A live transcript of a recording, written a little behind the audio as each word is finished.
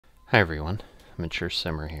Hi everyone, Mature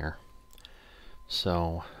Simmer here.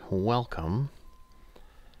 So, welcome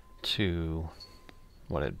to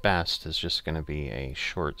what at best is just going to be a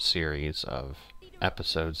short series of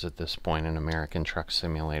episodes at this point in American Truck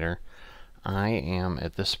Simulator. I am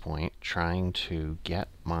at this point trying to get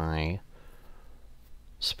my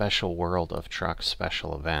Special World of Trucks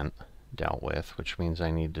special event dealt with, which means I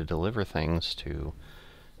need to deliver things to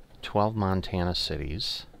 12 Montana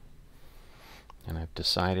cities. And I've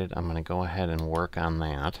decided I'm going to go ahead and work on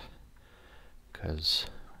that because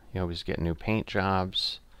you always get new paint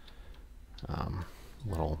jobs,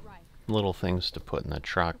 little things to put in the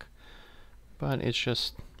truck, but it's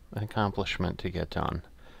just an accomplishment to get done.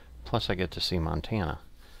 Plus I get to see Montana,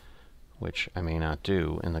 which I may not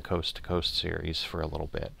do in the Coast to Coast series for a little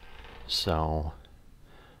bit. So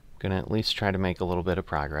I'm going to at least try to make a little bit of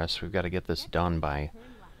progress. We've got to get this done by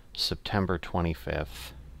September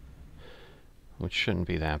 25th. Which shouldn't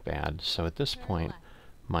be that bad. So at this point,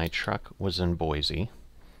 my truck was in Boise.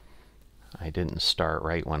 I didn't start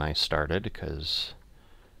right when I started because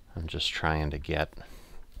I'm just trying to get,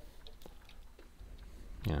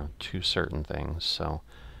 to certain things. So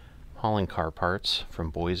hauling car parts from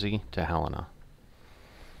Boise to Helena.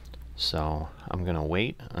 So I'm going to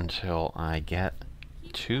wait until I get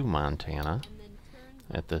to Montana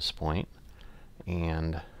at this point,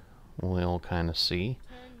 and we'll kind of see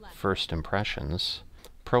first impressions.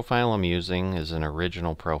 Profile I'm using is an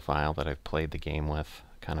original profile that I've played the game with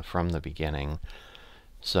kind of from the beginning.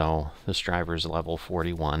 So this driver's level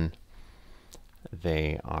 41.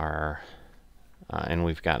 They are, and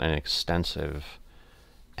we've got an extensive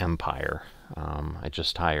empire. I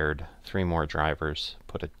just hired 3 more drivers,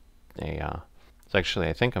 put it's actually,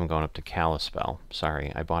 I think I'm going up to Kalispell.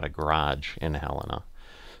 Sorry, I bought a garage in Helena.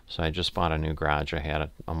 So I just bought a new garage. I had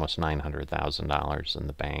almost $900,000 in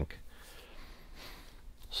the bank.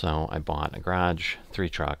 So I bought a garage, 3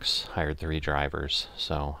 trucks, hired 3 drivers.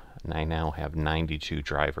 So I now have 92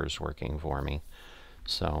 drivers working for me.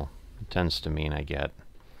 So it tends to mean I get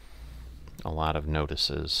a lot of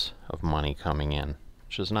notices of money coming in,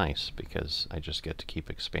 which is nice because I just get to keep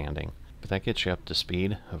expanding. But that gets you up to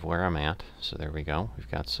speed of where I'm at. So there we go.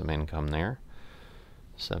 We've got some income there.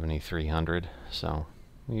 7,300. So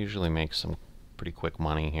we usually make some pretty quick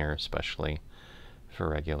money here, especially for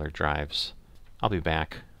regular drives. I'll be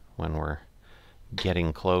back when we're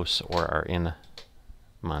getting close or are in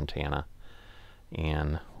Montana,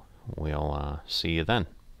 and we'll see you then.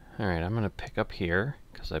 Alright, I'm going to pick up here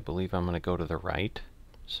because I believe I'm going to go to the right,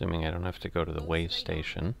 assuming I don't have to go to the way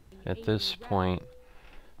station. At this point,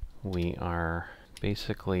 we are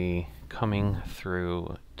basically coming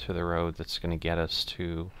through to the road that's going to get us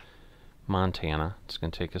to Montana. It's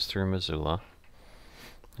going to take us through Missoula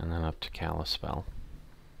and then up to Kalispell.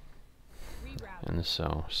 And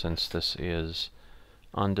so, since this is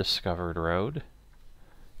undiscovered road,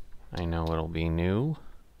 I know it'll be new.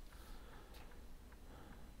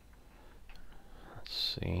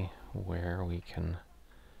 Let's see where we can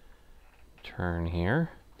turn here.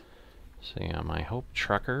 So yeah, my Hope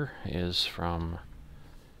Trucker is from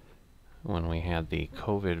when we had the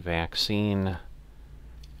COVID vaccine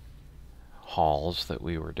hauls that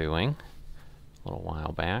we were doing a little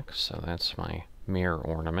while back. So that's my mirror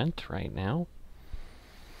ornament right now.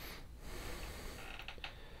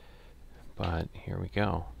 But here we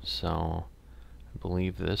go. So I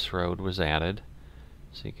believe this road was added.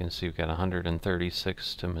 So you can see we've got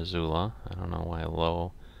 136 to Missoula. I don't know why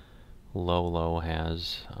Low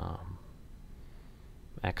has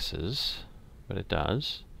X's, but it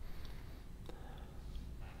does.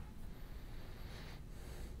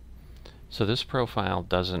 So this profile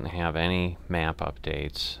doesn't have any map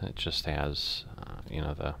updates. It just has,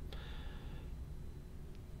 the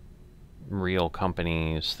real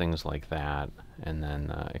companies, things like that, and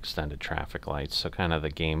then extended traffic lights. So kind of the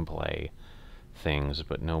gameplay things,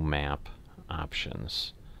 but no map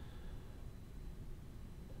options.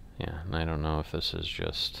 Yeah, and I don't know if this is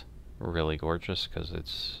just really gorgeous because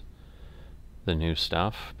it's the new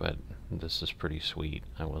stuff, but this is pretty sweet,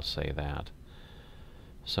 I will say that.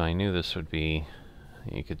 So I knew this would be,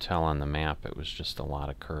 you could tell on the map it was just a lot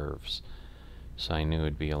of curves. So I knew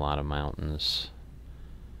it'd be a lot of mountains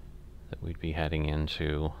that we'd be heading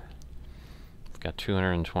into. We've got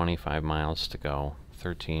 225 miles to go,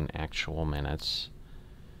 13 actual minutes.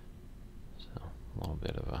 So a little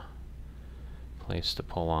bit of a place to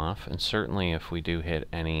pull off. And certainly if we do hit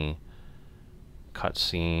any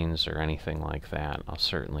cutscenes or anything like that, I'll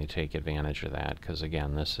certainly take advantage of that, because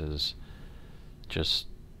again, this is just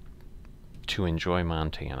to enjoy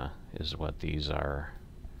Montana is what these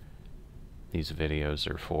videos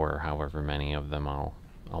are for, however many of them I'll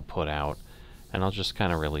I'll put out, and I'll just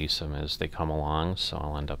kind of release them as they come along, so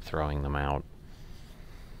I'll end up throwing them out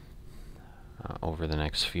over the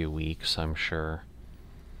next few weeks, I'm sure.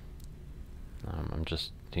 I'm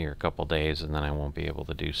just here a couple days, and then I won't be able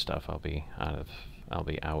to do stuff. I'll be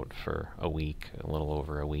out for a week, a little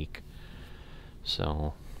over a week.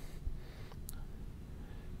 So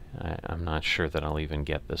I'm not sure that I'll even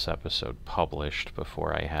get this episode published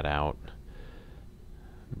before I head out,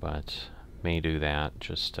 but may do that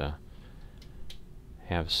just to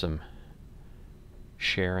have some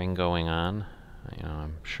sharing going on. You know,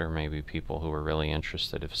 I'm sure maybe people who are really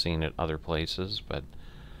interested have seen it other places, but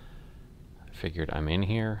I figured I'm in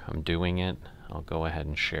here, I'm doing it, I'll go ahead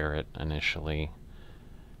and share it initially,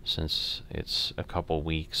 since it's a couple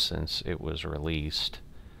weeks since it was released.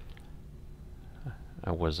 I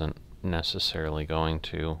wasn't necessarily going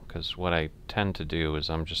to, because what I tend to do is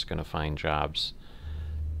I'm just going to find jobs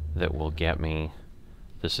that will get me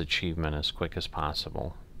this achievement as quick as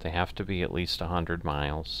possible. They have to be at least 100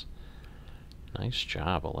 miles. Nice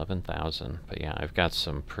job, 11,000. But yeah, I've got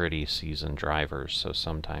some pretty seasoned drivers, so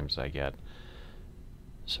sometimes I get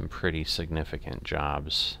some pretty significant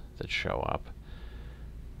jobs that show up.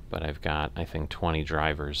 But I've got, I think, 20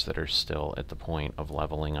 drivers that are still at the point of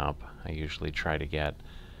leveling up. I usually try to get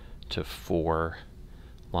to 4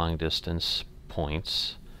 long-distance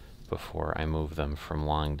points before I move them from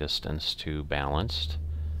long distance to balanced.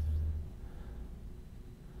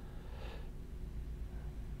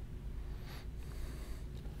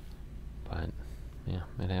 But yeah,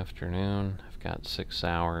 mid-afternoon, I've got 6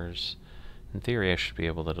 hours. In theory, I should be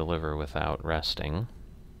able to deliver without resting,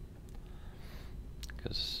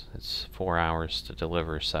 because it's 4 hours to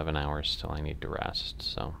deliver, 7 hours till I need to rest.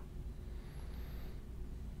 So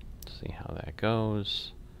see how that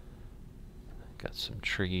goes. Got some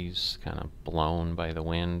trees kind of blown by the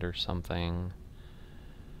wind or something.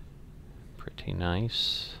 Pretty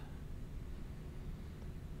nice.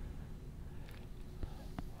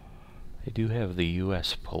 I do have the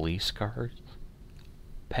U.S. police card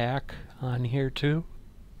pack on here too,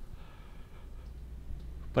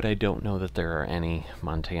 but I don't know that there are any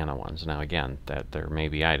Montana ones. Now again, that there may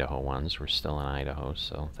be Idaho ones. We're still in Idaho,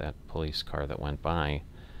 so that police car that went by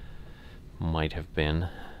might have been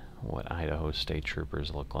what Idaho state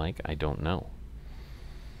troopers look like. I don't know.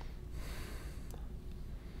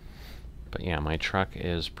 But yeah, my truck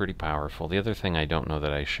is pretty powerful. The other thing I don't know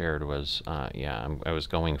that I shared was, I was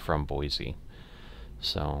going from Boise.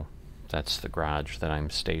 So that's the garage that I'm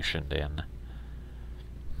stationed in.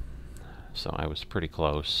 So I was pretty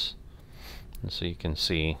close. And so you can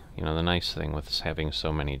see, you know, the nice thing with having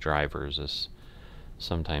so many drivers is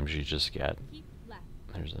sometimes you just get,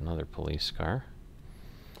 there's another police car.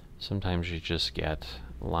 Sometimes you just get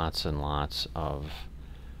lots and lots of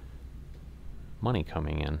money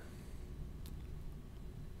coming in.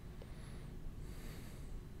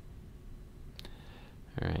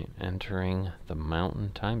 Alright, entering the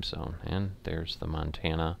Mountain Time Zone, and there's the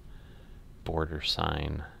Montana border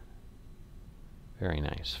sign. Very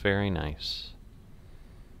nice, very nice.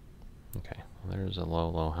 Okay, well, there's a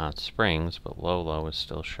Lolo Hot Springs, but Lolo is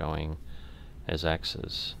still showing as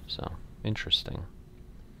X's, so interesting.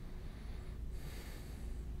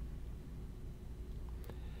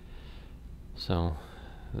 So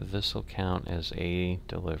this will count as a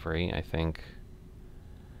delivery. I think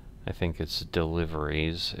it's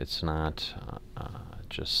deliveries. It's not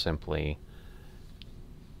just simply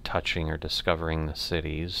touching or discovering the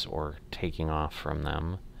cities or taking off from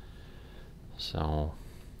them. So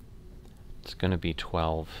it's going to be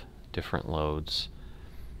 12 different loads,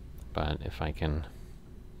 but if I can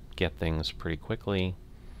get things pretty quickly,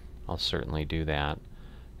 I'll certainly do that.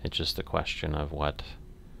 It's just a question of what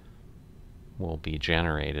will be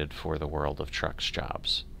generated for the World of Trucks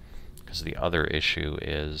jobs. Because the other issue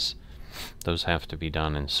is those have to be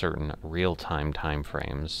done in certain real-time time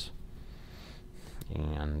frames,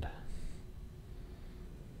 and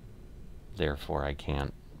therefore I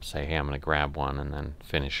can't say, hey, I'm going to grab one and then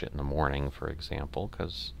finish it in the morning, for example,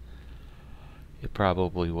 because it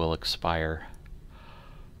probably will expire.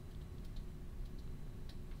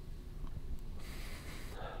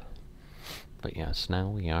 But yes, now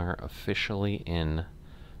we are officially in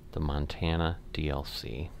the Montana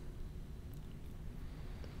DLC.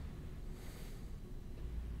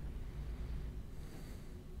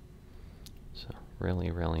 So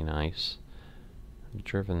really, really nice. I've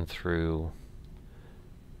driven through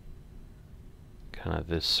kind of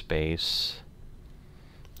this space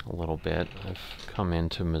a little bit. I've come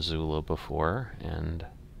into Missoula before and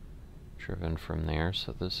driven from there,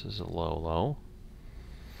 so this is a Lolo.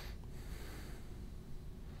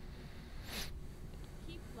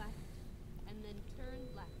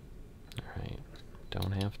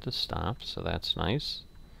 don't have to stop, so that's nice.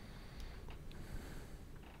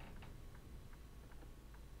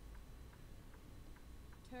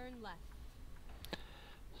 Turn left.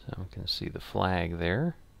 So we can see the flag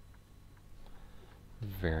there.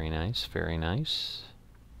 Very nice, very nice.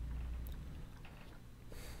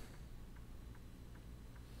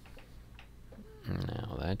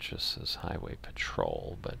 Now that just says Highway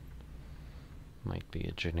Patrol, but might be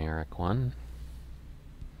a generic one.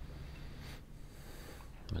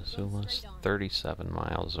 Missoula's 37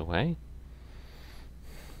 miles away.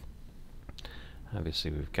 Obviously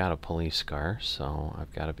we've got a police car, so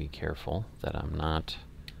I've got to be careful that I'm not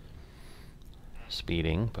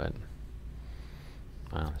speeding, but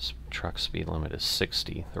this truck speed limit is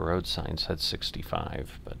 60. The road sign said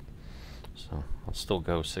 65, but so I'll still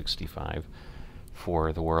go 65.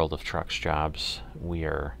 For the World of Trucks jobs, we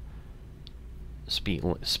are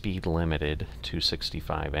speed limited to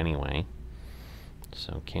 65 anyway,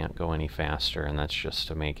 so can't go any faster, and that's just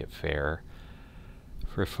to make it fair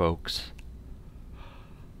for folks,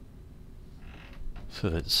 so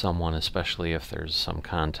that someone, especially if there's some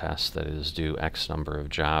contest that is due X number of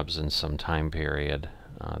jobs in some time period,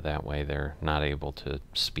 that way they're not able to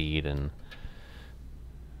speed and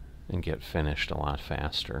get finished a lot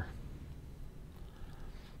faster.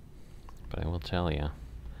 But I will tell you,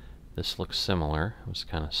 this looks similar. It was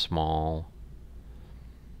kind of small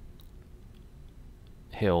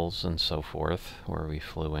hills and so forth where we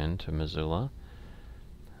flew into Missoula.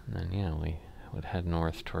 And then, yeah, we would head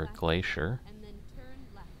north toward Glacier. And then turn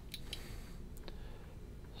left.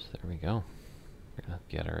 So there we go. We're gonna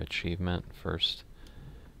get our achievement. First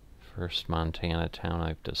Montana town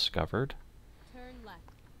I've discovered. Turn left.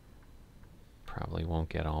 Probably won't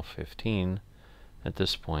get all 15 at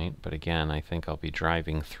this point, but again, I think I'll be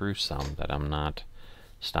driving through some that I'm not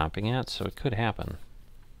stopping at, so it could happen.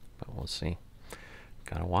 But we'll see.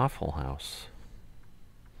 Got a Waffle House.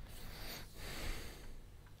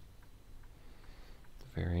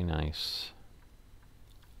 Very nice.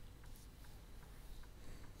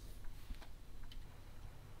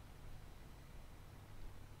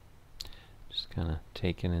 Just kind of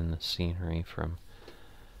taking in the scenery from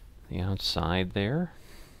the outside there.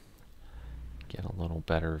 Get a little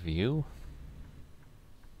better view.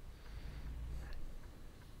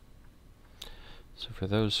 So for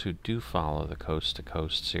those who do follow the Coast to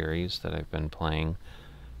Coast series that I've been playing,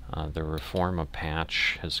 the Reforma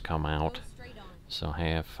patch has come out, so I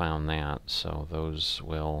have found that, so those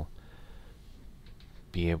will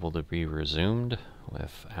be able to be resumed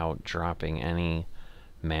without dropping any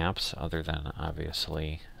maps other than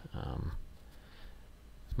obviously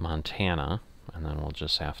Montana, and then we'll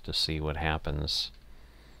just have to see what happens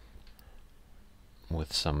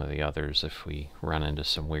with some of the others if we run into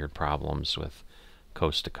some weird problems with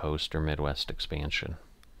Coast to Coast or Midwest expansion,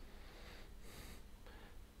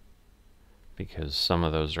 because some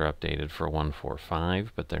of those are updated for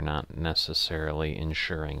 1.4.5, but they're not necessarily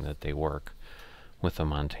ensuring that they work with the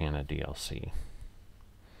Montana DLC.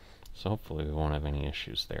 So hopefully we won't have any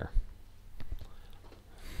issues there.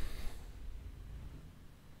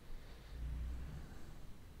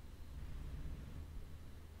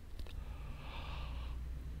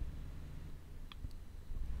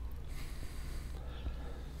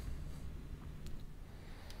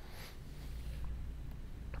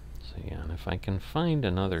 So yeah, and if I can find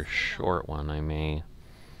another short one, I may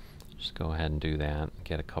just go ahead and do that,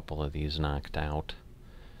 get a couple of these knocked out.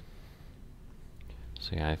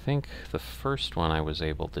 So yeah, I think the first one I was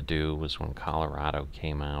able to do was when Colorado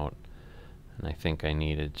came out, and I think I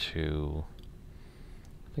needed to,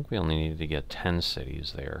 I think we only needed to get 10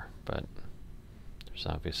 cities there, but there's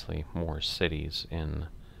obviously more cities in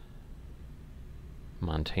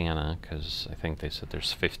Montana, because I think they said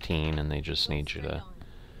there's 15 and they just need you to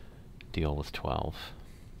deal with 12.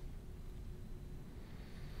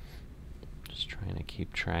 Just trying to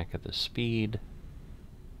keep track of the speed.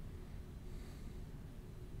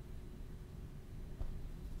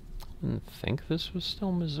 I didn't think this was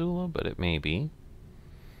still Missoula, but it may be.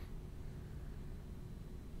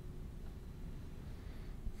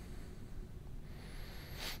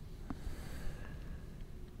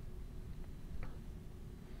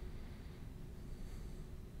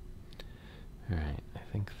 Alright, I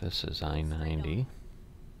think this is I-90.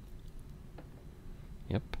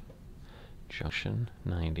 Yep. Junction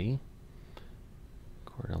 90.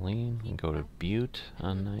 Coeur d'Alene. We can go to Butte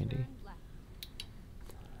on 90.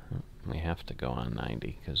 We have to go on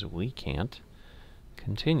 90 because we can't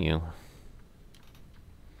continue.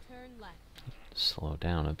 Turn left. Slow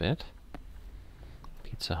down a bit.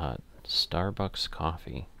 Pizza Hut, Starbucks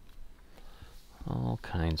coffee, all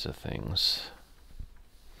kinds of things.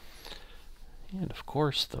 And of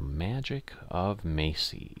course, the magic of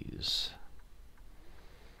Macy's.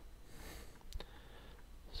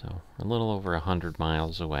 So, a little over 100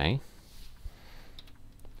 miles away.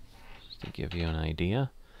 Just to give you an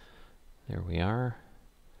idea. There we are.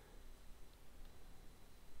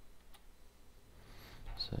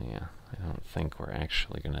 So yeah, I don't think we're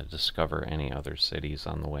actually going to discover any other cities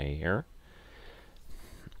on the way here.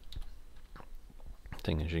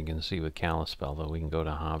 Thing as you can see with Kalispell, though, we can go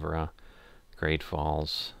to Havre, Great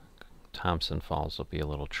Falls. Thompson Falls will be a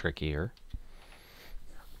little trickier.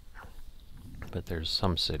 But there's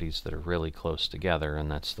some cities that are really close together, and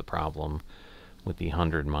that's the problem with the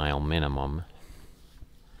 100-mile minimum.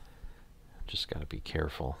 Just got to be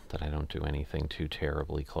careful that I don't do anything too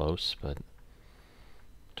terribly close, but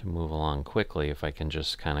to move along quickly, if I can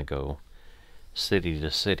just kind of go city to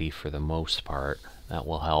city for the most part, that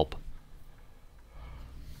will help.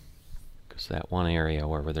 Because that one area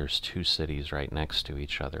where there's two cities right next to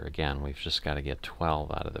each other, again, we've just got to get 12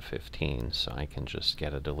 out of the 15, so I can just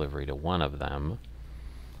get a delivery to one of them.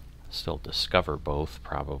 Still discover both,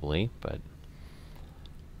 probably, but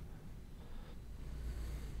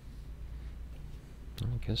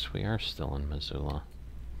I guess we are still in Missoula.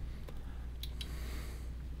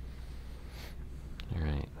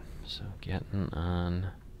 Alright, so getting on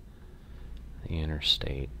the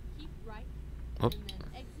interstate. Keep right, Oop. and then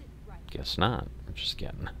exit right. Guess not. I'm just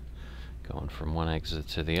going from one exit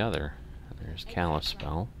to the other. And there's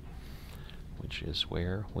Kalispell, which is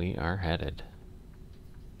where we are headed.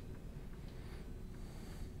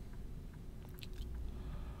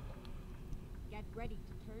 Get ready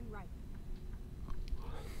to turn right.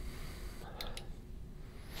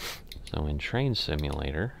 So in Train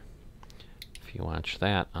Simulator, if you watch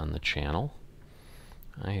that on the channel,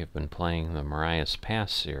 I have been playing the Marias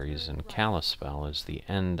Pass series, and Kalispell is the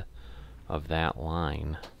end of that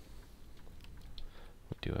line.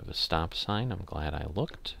 We do have a stop sign. I'm glad I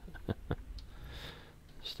looked.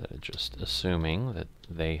 Instead of just assuming that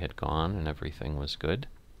they had gone and everything was good.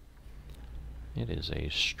 It is a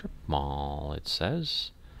strip mall, it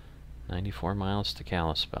says. 94 miles to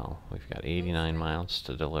Kalispell. We've got 89 miles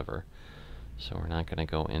to deliver. So we're not going to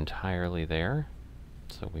go entirely there.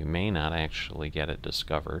 So we may not actually get it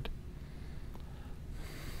discovered.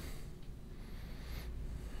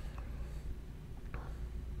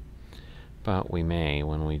 But we may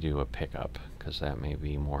when we do a pickup, because that may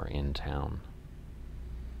be more in town.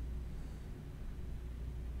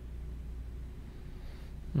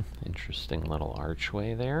 Interesting little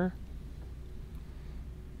archway there.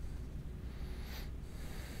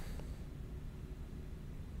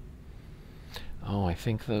 Oh, I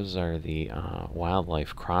think those are the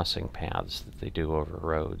wildlife crossing paths that they do over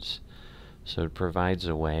roads. So it provides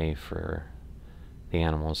a way for the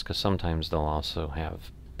animals, because sometimes they'll also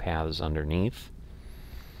have paths underneath.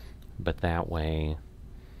 But that way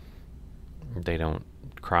they don't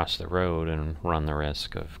cross the road and run the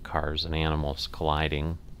risk of cars and animals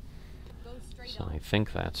colliding. Go straight So on. I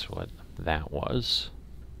think that's what that was.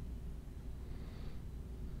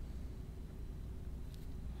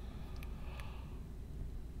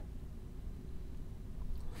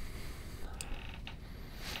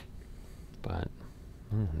 But,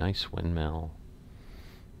 nice windmill.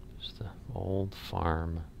 Just an old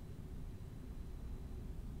farm.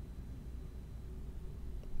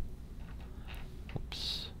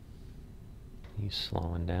 Oops. He's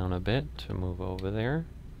slowing down a bit to move over there.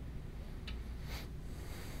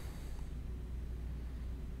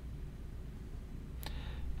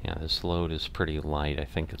 Yeah, this load is pretty light. I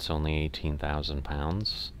think it's only 18,000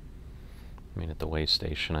 pounds. I mean, at the weigh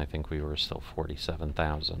station, I think we were still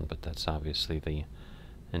 47,000, but that's obviously the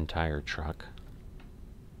entire truck.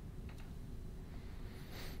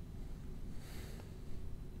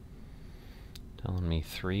 Telling me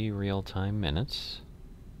 3 real-time minutes.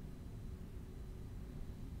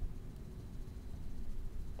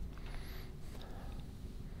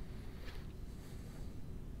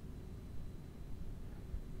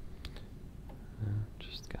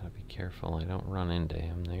 Just gotta be careful I don't run into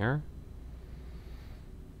him there.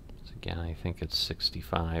 Again, I think it's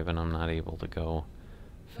 65 and I'm not able to go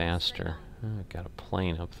faster. I've got a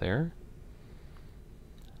plane up there.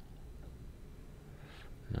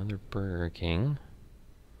 Another Burger King.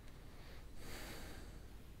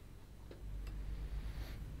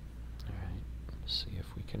 Alright, let's see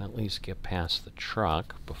if we can at least get past the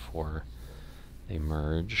truck before they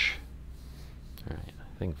merge. Alright,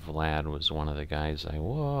 I think Vlad was one of the guys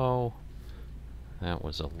whoa! That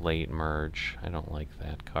was a late merge. I don't like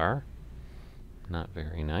that car. Not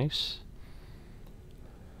very nice.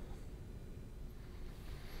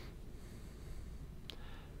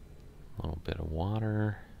 Little bit of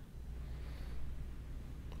water.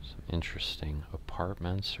 Some interesting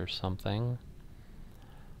apartments or something.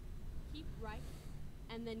 Keep right,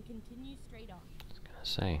 and then continue straight on. I was gonna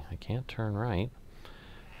say, I can't turn right.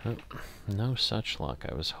 Oh, no such luck.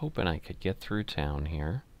 I was hoping I could get through town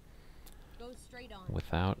here Go straight on.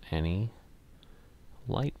 without any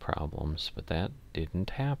light problems, but that didn't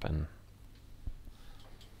happen.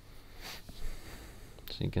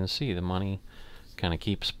 So you can see the money kind of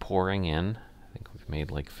keeps pouring in. I think we've made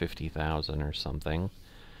like 50,000 or something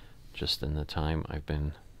just in the time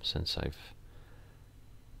since I've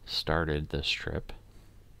started this trip.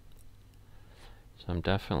 So I'm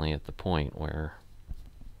definitely at the point where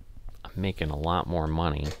I'm making a lot more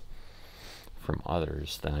money from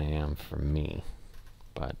others than I am from me.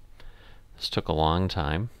 But this took a long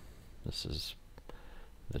time. This is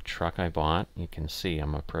the truck I bought. You can see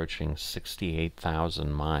I'm approaching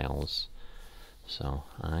 68,000 miles. So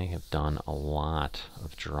I have done a lot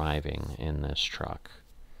of driving in this truck.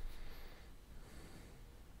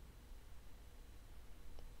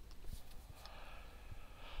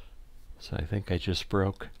 So I think I just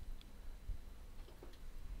broke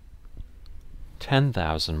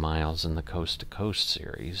 10,000 miles in the Coast to Coast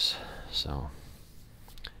series. So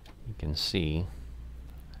you can see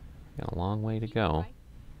got a long way to Keep go. right,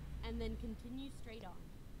 and then continue straight on.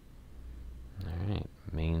 Alright,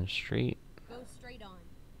 Main Street. Go straight on.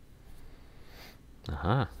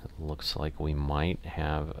 Aha, it looks like we might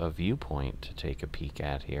have a viewpoint to take a peek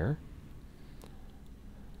at here.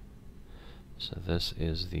 So this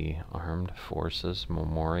is the Armed Forces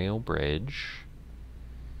Memorial Bridge.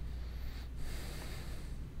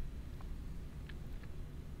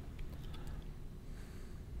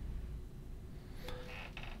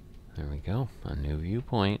 There we go, a new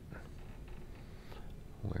viewpoint.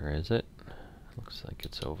 Where is it? Looks like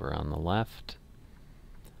it's over on the left.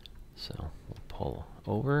 So we'll pull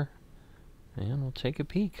over and we'll take a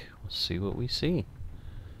peek. We'll see what we see.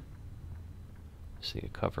 See a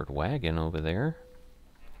covered wagon over there.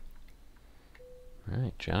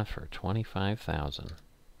 Alright, Jennifer, 25,000.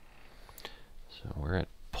 So we're at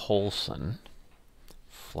Polson,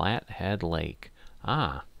 Flathead Lake.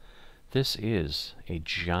 Ah, this is a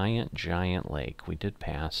giant, giant lake. We did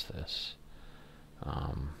pass this.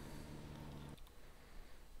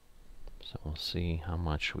 So we'll see how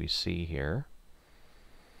much we see here.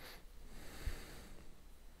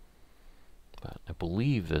 But I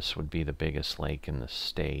believe this would be the biggest lake in the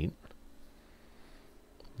state.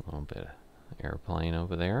 A little bit of airplane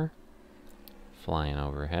over there, flying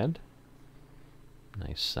overhead.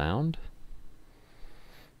 Nice sound.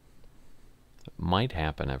 It might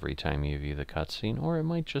happen every time you view the cutscene, or it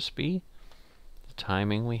might just be the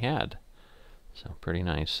timing we had. So pretty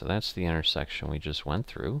nice. So that's the intersection we just went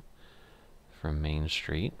through from Main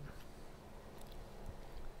Street.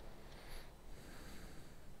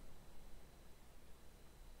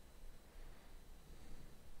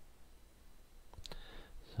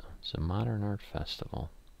 So it's a modern art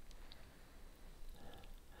festival.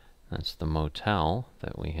 That's the motel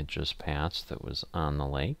that we had just passed that was on the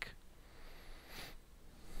lake.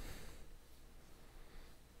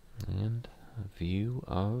 And a view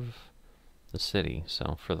of the city.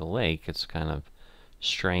 So for the lake, it's kind of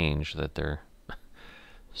strange that they're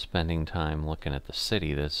spending time looking at the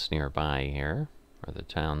city that's nearby here, or the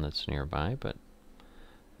town that's nearby, but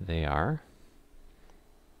they are.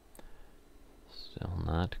 Still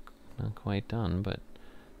not quite done, but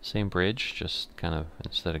same bridge, just kind of,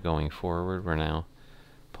 instead of going forward, we're now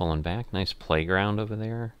pulling back. Nice playground over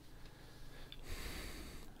there.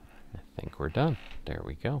 I think we're done. There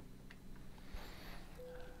we go.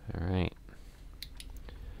 Alright.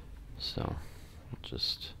 So, we'll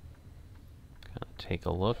just kind of take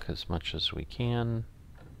a look as much as we can.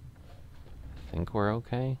 I think we're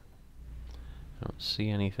okay. I don't see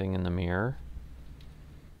anything in the mirror.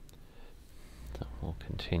 So we'll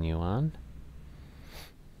continue on.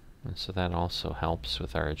 And so that also helps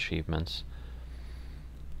with our achievements.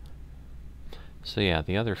 So yeah,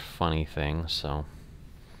 the other funny thing, so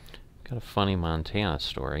got a funny Montana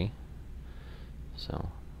story. So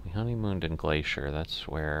we honeymooned in Glacier. That's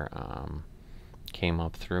where came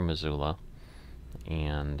up through Missoula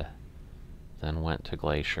and then went to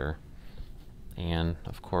Glacier. And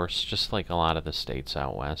of course, just like a lot of the states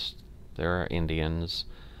out west, there are Indians,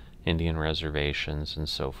 Indian reservations, and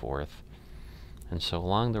so forth. And so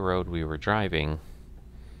along the road we were driving,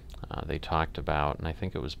 they talked about, and I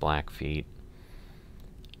think it was Blackfeet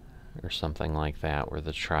or something like that, were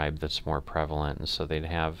the tribe that's more prevalent. And so they'd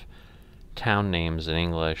have town names in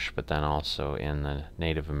English, but then also in the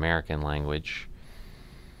Native American language.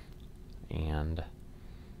 And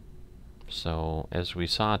So as we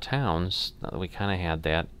saw towns, we kind of had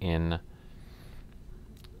that in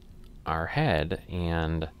our head,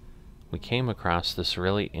 and we came across this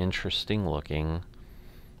really interesting looking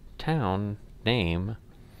town name,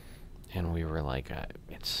 and we were like,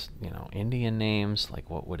 it's, you know, Indian names, like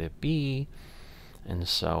what would it be? And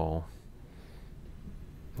so,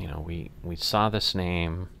 you know, we saw this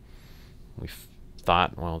name, we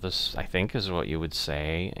thought, well, this I think is what you would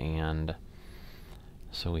say, and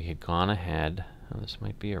so we had gone ahead. This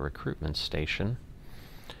might be a recruitment station,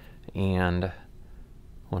 and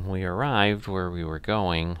when we arrived where we were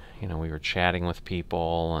going, you know, we were chatting with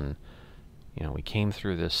people, and you know, we came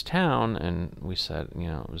through this town, and we said, you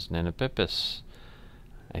know, it was Ninipipis,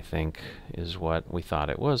 I think, is what we thought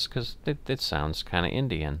it was, because it sounds kind of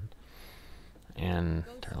Indian. And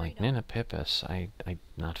they're like, Ninipipis, I'm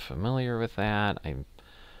not familiar with that, I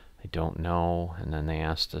don't know. And then they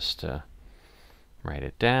asked us to write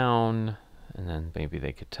it down, and then maybe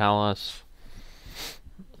they could tell us.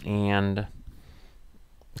 And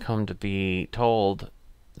come to be told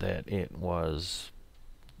that it was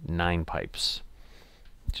 9 pipes,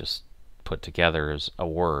 just put together as a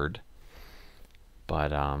word.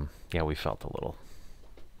 But yeah, we felt a little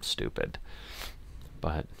stupid,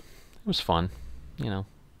 but it was fun. You know,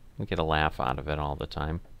 we get a laugh out of it all the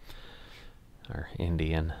time. Our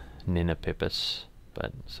Indian Ninipipis.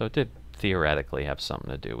 But so it did theoretically have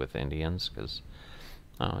something to do with Indians, because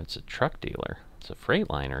oh, it's a truck dealer. It's a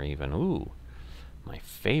Freightliner even. Ooh, my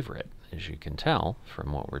favorite, as you can tell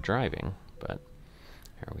from what we're driving. But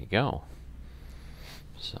there we go.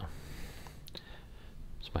 So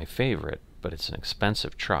it's my favorite, but it's an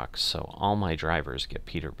expensive truck, so all my drivers get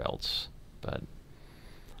Peterbilts. But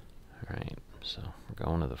all right, so we're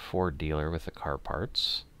going to the Ford dealer with the car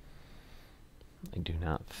parts. I do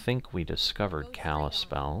not think we discovered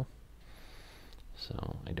Kalispell,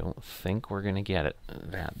 so I don't think we're going to get it,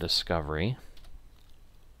 that discovery.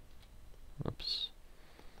 Oops.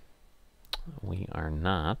 We are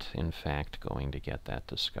not, in fact, going to get that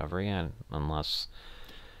discovery, unless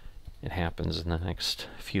it happens in the next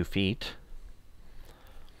few feet.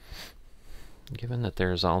 Given that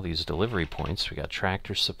there's all these delivery points, we got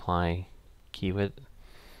Tractor Supply, Kiewit,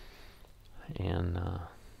 and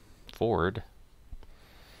Ford,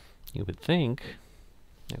 you would think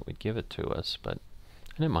it would give it to us, but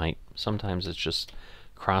and it might. Sometimes it's just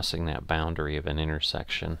crossing that boundary of an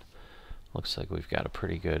intersection. Looks like we've got a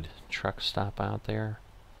pretty good truck stop out there.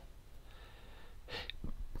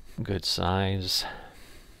 Good size.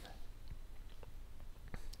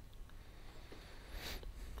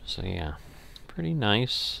 So yeah, pretty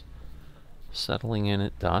nice. Settling in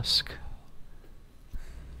at dusk.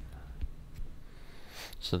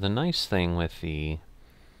 So the nice thing with the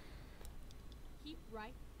Keep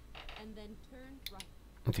right and then turn right.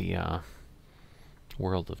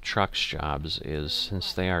 World of Trucks jobs is,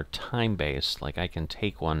 since they are time-based, like I can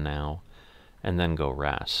take one now and then go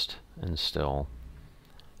rest, and still,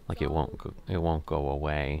 like it won't go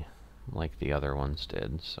away like the other ones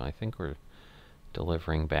did. So I think we're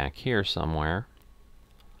delivering back here somewhere.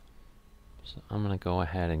 So I'm going to go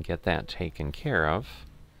ahead and get that taken care of.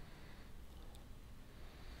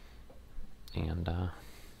 And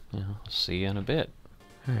you know, I'll see you in a bit.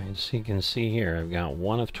 Alright, so you can see here I've got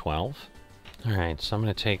 1 of 12. Alright, so I'm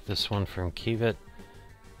going to take this one from Kiewit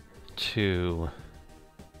to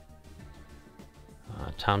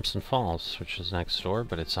Thompson Falls, which is next door,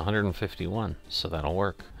 but it's 151, so that'll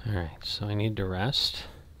work. Alright, so I need to rest.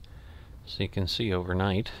 So you can see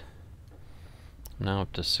overnight, I'm now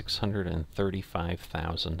up to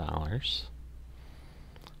 $635,000.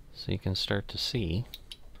 So you can start to see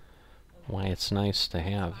why it's nice to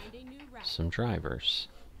have some drivers.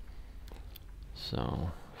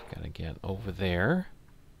 So we've got to get over there.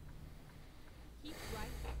 Keep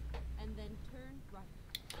right and then turn right.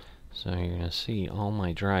 So you're going to see all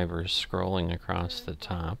my drivers scrolling across the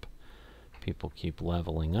top. People keep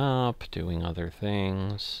leveling up, doing other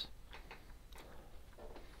things.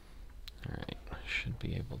 Alright, I should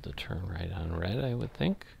be able to turn right on red, I would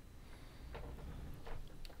think.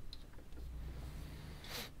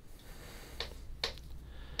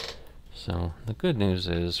 So the good news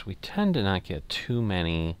is we tend to not get too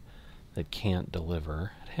many that can't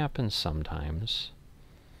deliver. It happens sometimes.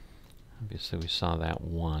 Obviously we saw that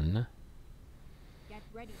one. Get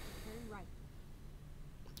ready to turn right.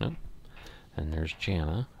 Oh. And there's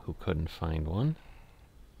Jana, who couldn't find one.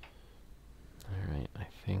 Alright, I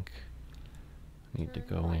think I need to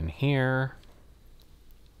go in here.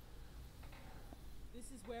 This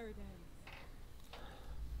is where it ends.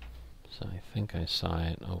 So I think I saw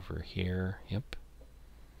it over here. Yep.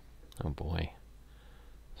 Oh boy.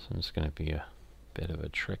 This one's going to be a bit of a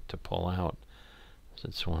trick to pull out.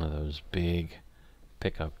 It's one of those big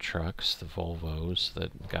pickup trucks, the Volvos,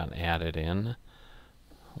 that got added in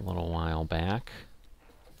a little while back.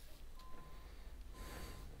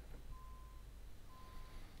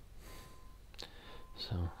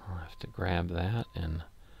 So I'll have to grab that and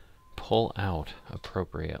pull out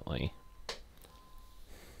appropriately.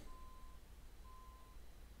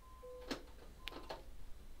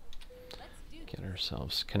 Get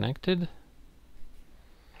ourselves connected.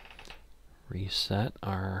 Reset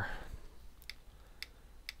our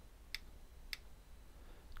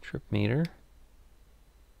trip meter.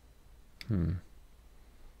 And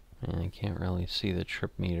I can't really see the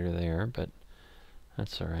trip meter there, but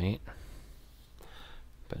that's alright.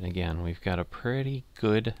 But again, we've got a pretty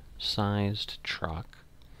good sized truck.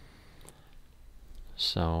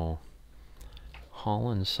 So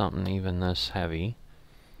hauling something even this heavy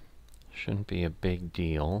shouldn't be a big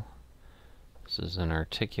deal. This is an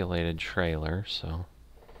articulated trailer, so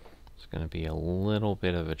it's going to be a little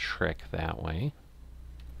bit of a trick that way.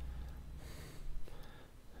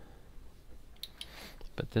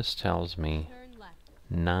 But this tells me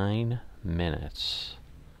 9 minutes.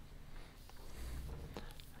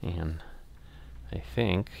 And I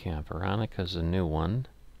think, yeah, Veronica's a new one.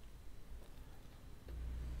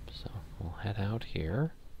 So we'll head out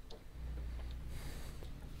here.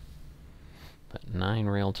 But 9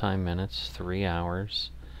 real-time minutes, 3 hours,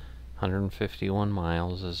 151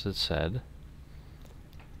 miles as it said.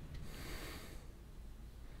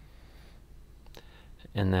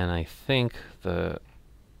 And then I think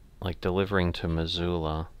delivering to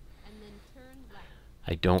Missoula,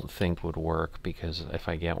 I don't think would work, because if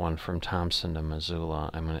I get one from Thompson to Missoula,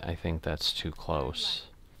 I think that's too close.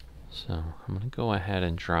 So I'm going to go ahead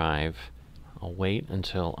and drive. I'll wait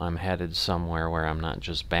until I'm headed somewhere where I'm not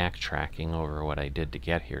just backtracking over what I did to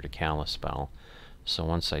get here to Kalispell. So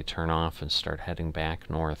once I turn off and start heading back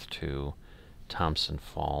north to Thompson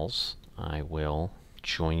Falls, I will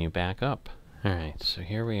join you back up. Alright, so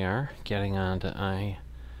here we are, getting on to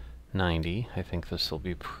I-90. I think this will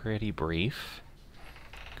be pretty brief.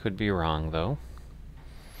 Could be wrong, though.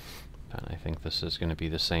 But I think this is going to be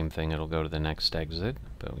the same thing. It'll go to the next exit,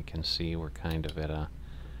 but we can see we're kind of at a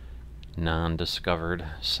non-discovered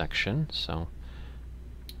section, so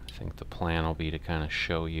I think the plan will be to kind of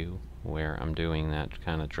show you where I'm doing that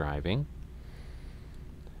kind of driving,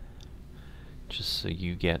 just so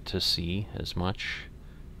you get to see as much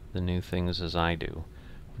the new things as I do.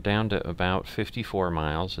 We're down to about 54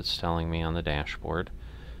 miles, it's telling me on the dashboard.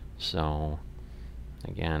 So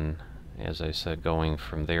again, as I said, going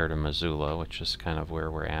from there to Missoula, which is kind of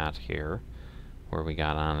where we're at here, where we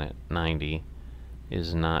got on at 90,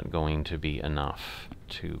 is not going to be enough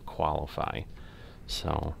to qualify.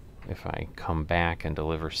 So if I come back and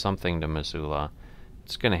deliver something to Missoula,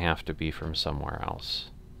 it's going to have to be from somewhere else.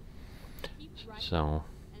 So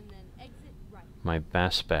my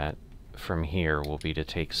best bet from here will be to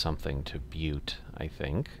take something to Butte, I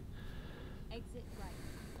think.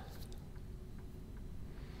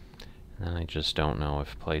 And then I just don't know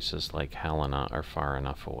if places like Helena are far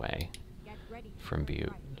enough away from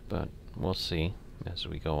Butte, but we'll see as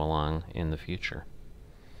we go along in the future.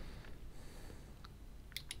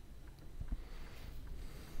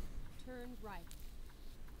 Turn right.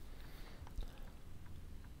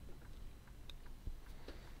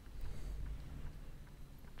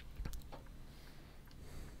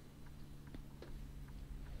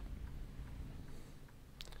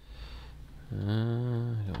 I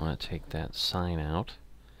don't want to take that sign out.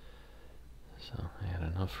 So I had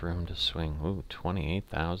enough room to swing. Ooh,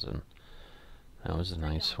 28,000. That was a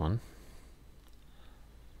nice one.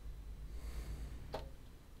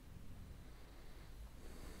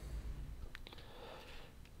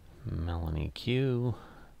 Melanie Q.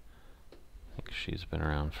 I think she's been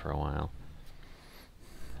around for a while.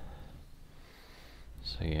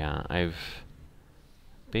 So yeah, I've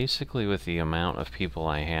basically, with the amount of people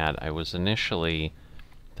I had, I was initially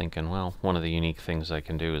thinking, well, one of the unique things I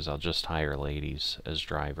can do is I'll just hire ladies as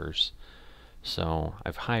drivers. So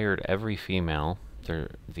I've hired every female.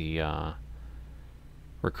 The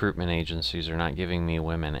recruitment agencies are not giving me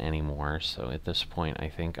women anymore, so at this point I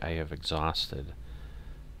think I have exhausted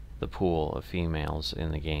the pool of females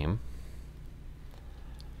in the game.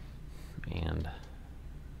 And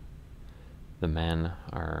the men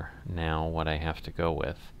are now what I have to go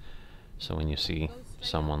with. So when you see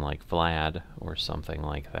someone like Vlad or something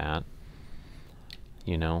like that,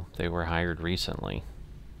 you know, they were hired recently.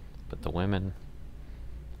 But the women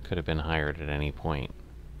could have been hired at any point.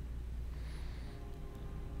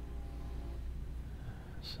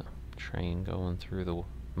 So, train going through the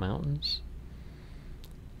mountains.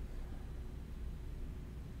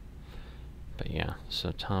 But yeah,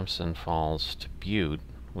 so Thompson Falls to Butte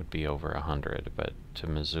would be over 100, but to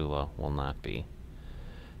Missoula will not be.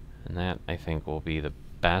 And that, I think, will be the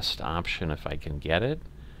best option if I can get it.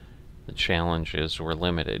 The challenge is we're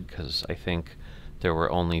limited, because I think there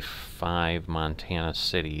were only 5 Montana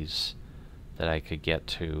cities that I could get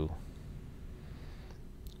to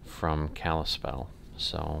from Kalispell.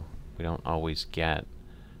 So we don't always get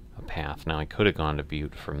a path. Now, I could have gone to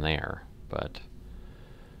Butte from there, but...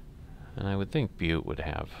 And I would think Butte would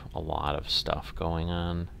have a lot of stuff going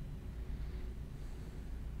on.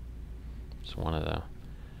 It's one of the,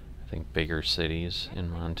 I think, bigger cities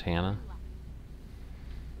in Montana.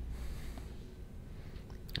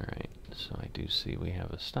 Alright, so I do see we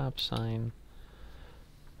have a stop sign.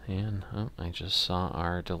 And oh, I just saw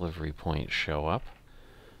our delivery point show up.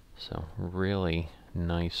 So really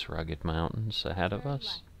nice rugged mountains ahead of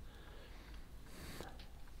us.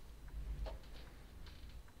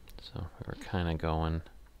 So we're kind of going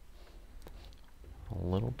a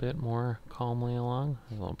little bit more calmly along.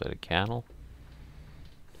 A little bit of cattle.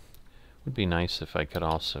 Would be nice if I could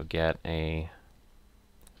also get a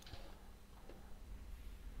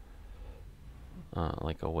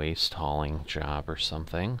like a waste hauling job or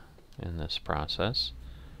something in this process.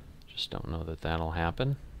 Just don't know that that'll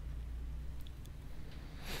happen,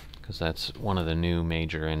 because that's one of the new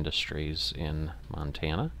major industries in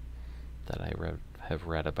Montana that I have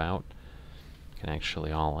read about. You can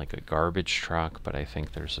actually haul like a garbage truck, but I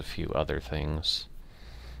think there's a few other things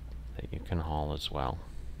that you can haul as well.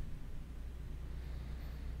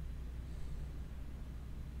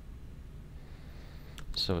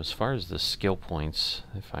 So as far as the skill points,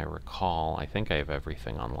 if I recall, I think I have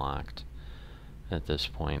everything unlocked at this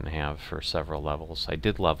point and have for several levels. I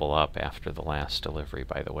did level up after the last delivery,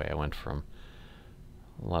 by the way. I went from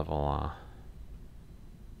level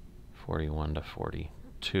 41 to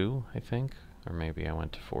 42, I think, or maybe I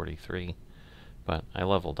went to 43, but I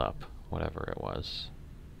leveled up, whatever it was.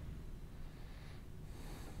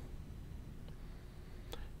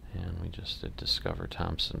 And we just did discover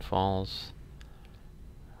Thompson Falls.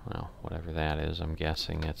 Well, whatever that is, I'm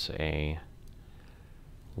guessing it's a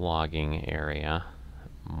logging area.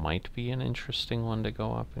 Might be an interesting one to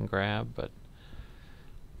go up and grab, but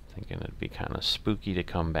I'm thinking it'd be kind of spooky to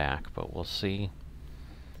come back, but we'll see.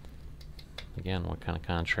 Again, what kind of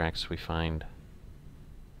contracts we find.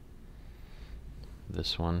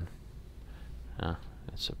 This one,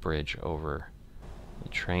 it's a bridge over the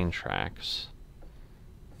train tracks.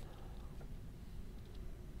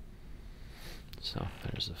 So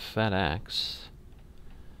there's a FedEx,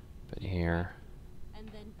 but here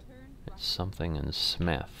it's something in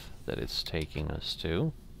Smith that it's taking us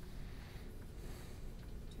to.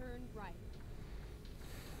 Turn right.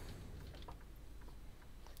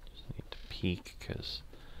 Just need to peek, because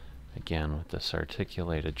again, with this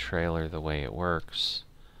articulated trailer, the way it works,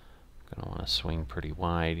 I'm going to want to swing pretty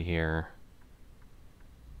wide here.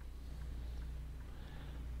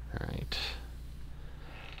 Alright.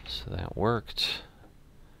 So that worked.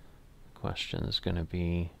 The question is going to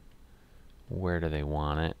be, where do they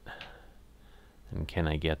want it? And can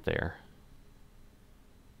I get there?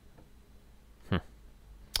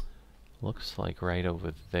 Looks like right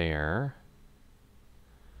over there.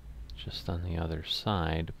 Just on the other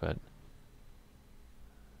side, but...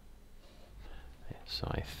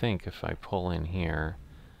 So I think if I pull in here,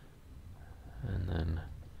 and then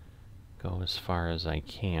go as far as I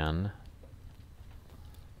can...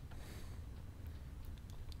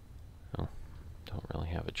 Don't really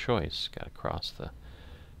have a choice. Got to cross the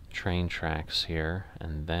train tracks here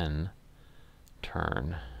and then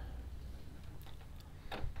turn.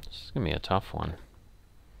 This is going to be a tough one.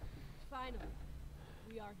 Finally,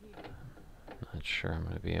 we are here. Not sure I'm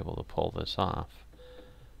going to be able to pull this off,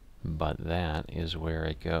 but that is where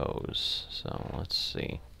it goes. So let's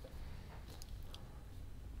see.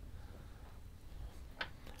 I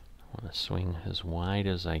want to swing as wide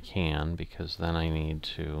as I can, because then I need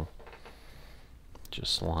to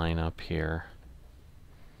just line up here.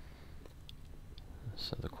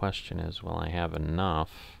 So the question is, will I have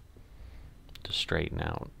enough to straighten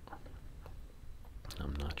out?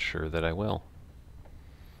 I'm not sure that I will.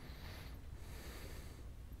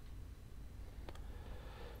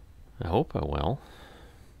 I hope I will,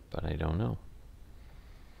 but I don't know.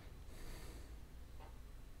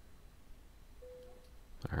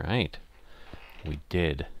 Alright, we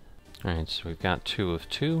did. Alright, so we've got 2 of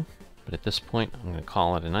 2. But at this point, I'm going to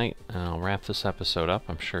call it a night, and I'll wrap this episode up.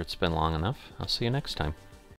 I'm sure it's been long enough. I'll see you next time.